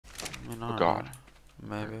Oh god.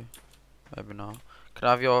 Maybe. Maybe not. Can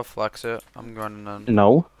I have your flex it? I'm running in.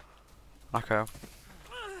 No. Okay.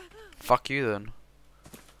 Fuck you then.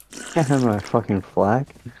 Can't have my fucking flag.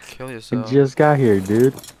 Kill I yourself. just got here,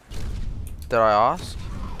 dude. Did I ask?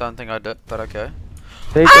 Don't think I did, but okay.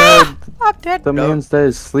 Take I'm dead. the man's that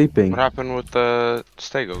is sleeping. What happened with the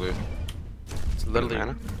Stego loot? It's literally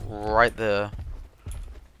Mana? right there.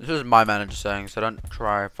 This is my manager saying, so don't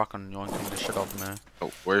try fucking yoinking the shit off me.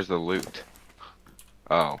 Oh, where's the loot?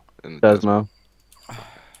 Oh, in the Desmo.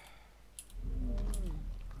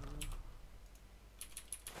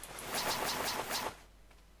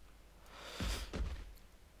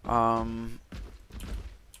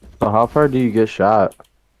 So how far do you get shot?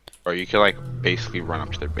 Or you can like basically run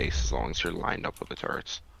up to their base as long as you're lined up with the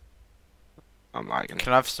turrets. I'm lagging.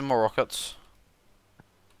 Can I have some more rockets?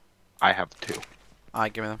 I have 2.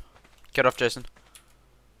 Alright, give me them. Get off, Jason.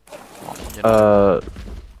 Okay. Ah!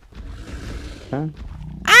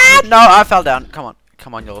 No, I fell down. Come on.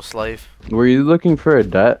 Come on, you little slave. Were you looking for a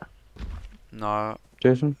debt, No.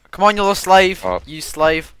 Jason? Come on, you little slave. Oh. You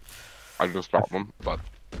slave. I just got them, but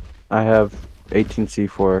I have 18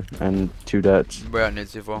 C4 and 2 debts. We don't need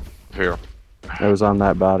C4. here. It was on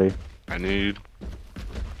that body. I need.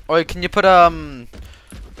 Oi, can you put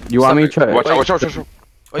You want me to try? Watch out! Watch out! Watch out!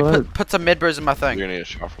 Oi, put some mid-bris in my thing. You're gonna need a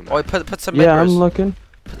shot from that. Oi, put some mid-bris. Yeah, I'm looking.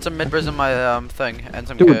 Put some mid-bris in my thing and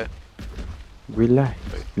some Dude. K. Relax.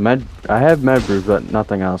 I have med brews, but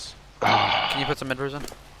nothing else. Can you put some mid-bris in?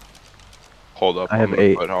 Hold up. I have I'm gonna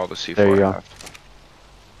 8. Put all the C4 There you go. I have.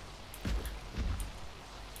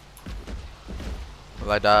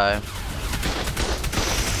 Will I die?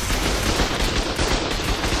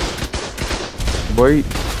 Where you?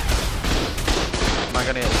 Am I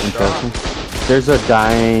gonna get shot? Interesting. There's a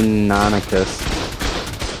Deinonychus.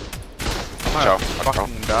 I might Ciao.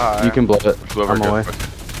 fucking die. You can blow it. Go over I'm here. away.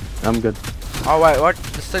 I'm good. Oh wait, what?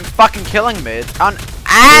 This thing's fucking killing me. It's on.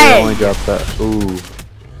 I Hey! only dropped that. Ooh.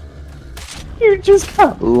 You just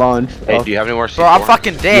got launched. Hey, off. do you have any more C4? Bro, I'm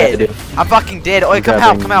fucking dead. Yeah, I do. I'm fucking dead. Oi, I'm come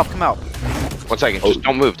help, grabbing- come help, come help. 1 second. Just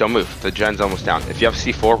don't move. Don't move. The gen's almost down. If you have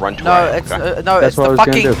C4, run to No, right. it's okay? no, That's it's what I the was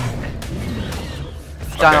fucking gonna do.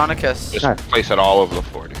 Deinonychus. Just Alright. place it all over the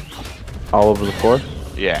floor, dude. All over the floor.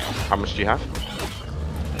 Yeah. How much do you have?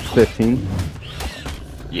 15.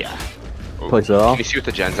 Yeah. Oh. Place it all. Can you see what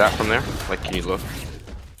the gen's at from there? Like, can you look?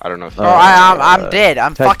 I don't know if you. Bro, I'm dead.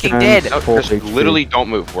 I'm Tech fucking gens. dead. No, full just HP. literally don't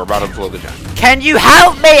move. We're about to blow the gen. Can you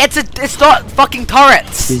help me? It's not fucking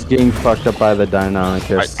turrets. He's getting fucked up by the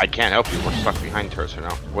Deinonychus. I can't help you. We're stuck behind turrets right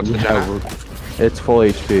now. What's the Yeah, gen at? It's full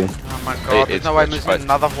HP. Oh my god, there's no way I'm it's losing fine.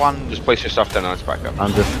 another one. Just place your stuff down and let's back up.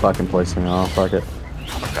 I'm just fucking placing it all. Fuck it.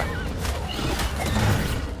 Okay.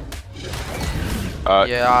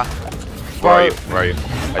 Yeah. Where are Bro, you? Where are you?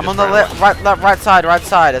 I'm on the right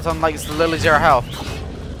side. It's on like it's literally 0 health.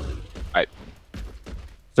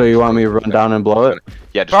 So you want me to run down and blow it?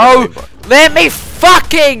 Yeah, just Bro, run let me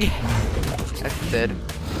fucking. That's dead.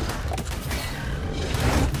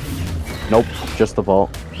 Nope. Just the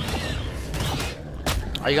vault.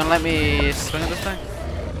 Are you gonna let me swing at this thing?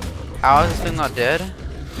 How is this thing not dead?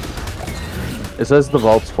 It says the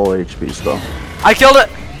vault's full HP still. I killed it!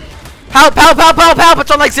 Help, help, help, help, help! It's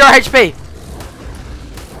on like 0 HP!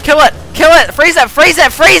 Kill it! Kill it! Freeze it! Freeze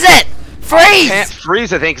it! Freeze it! I can't Freeze! freeze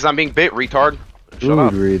the thing because I'm being bit, retard. Shut Dude,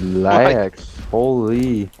 up. relax.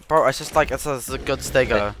 Holy. Bro, it's just like, it's a good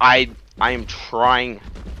stego. I am trying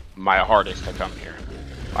my hardest to come here.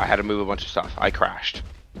 I had to move a bunch of stuff. I crashed.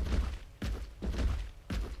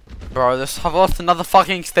 Bro, I've lost another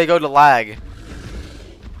fucking stego to lag.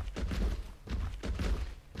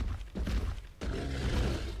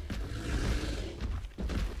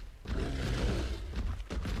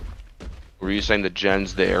 Were you saying the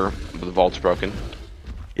gen's there, but the vault's broken?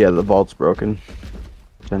 Yeah, the vault's broken.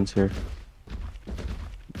 Jen's here.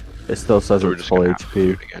 It still says So we're it's just full gonna have to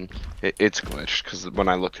do HP. it again. It's glitched because when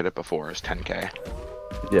I looked at it before, it's 10k.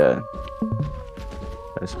 Yeah.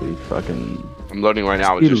 Has to be fucking. I'm loading right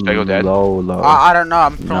now. Is your stego dead? Low. I don't know,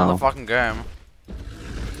 I'm playing No. the fucking game.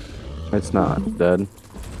 It's not dead.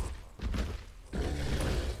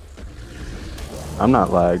 I'm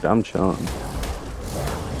not lagged. I'm chilling.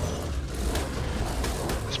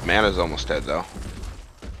 This mana's almost dead though.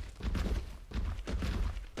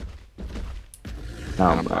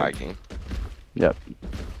 Now And I'm I'm lagged. lagging. Yep.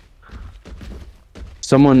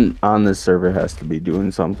 Someone on this server has to be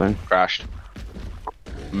doing something. Crashed.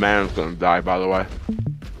 Man's gonna die, by the way.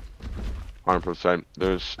 100%.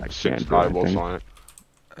 There's I 6 can't do eyeballs anything. on it.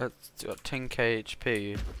 It's got 10k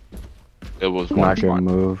HP. It was I'm one not shot. gonna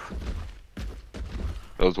move.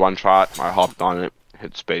 It was one shot. I hopped on it,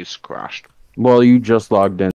 hit space, crashed. Well, you just logged in.